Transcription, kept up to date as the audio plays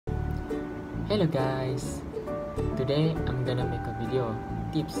Hello guys! Today I'm gonna make a video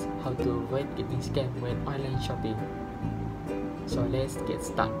tips how to avoid getting scammed when online shopping. So let's get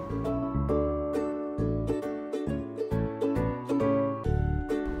started.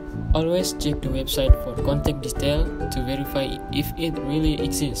 Always check the website for contact detail to verify if it really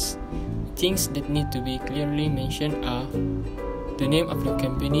exists. Things that need to be clearly mentioned are the name of the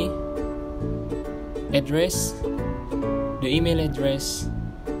company, address, the email address,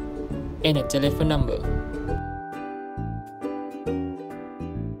 and a telephone number.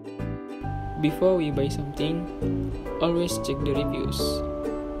 Before we buy something, always check the reviews.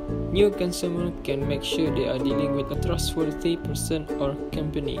 New consumers can make sure they are dealing with a trustworthy person or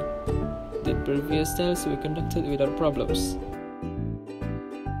company that previous sales were conducted without problems.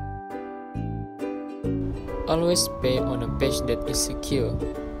 Always pay on a page that is secure.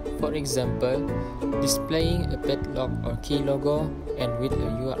 For example, displaying a padlock or key logo and with a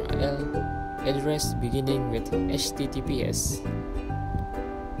URL address beginning with HTTPS.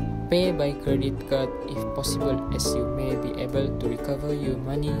 Pay by credit card if possible, as you may be able to recover your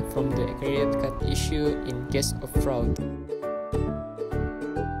money from the credit card issue in case of fraud.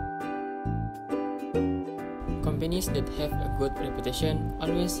 Companies that have a good reputation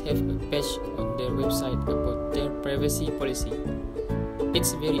always have a page on their website about their privacy policy.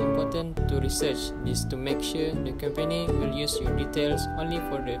 It's very important to research this to make sure the company will use your details only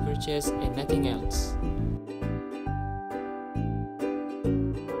for the purchase and nothing else.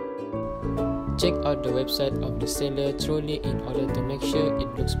 Check out the website of the seller thoroughly in order to make sure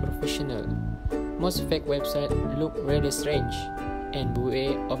it looks professional. Most fake websites look rather strange, and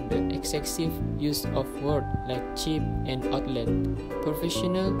beware of the excessive use of words like cheap and outlet.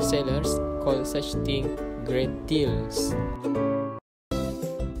 Professional sellers call such things great deals.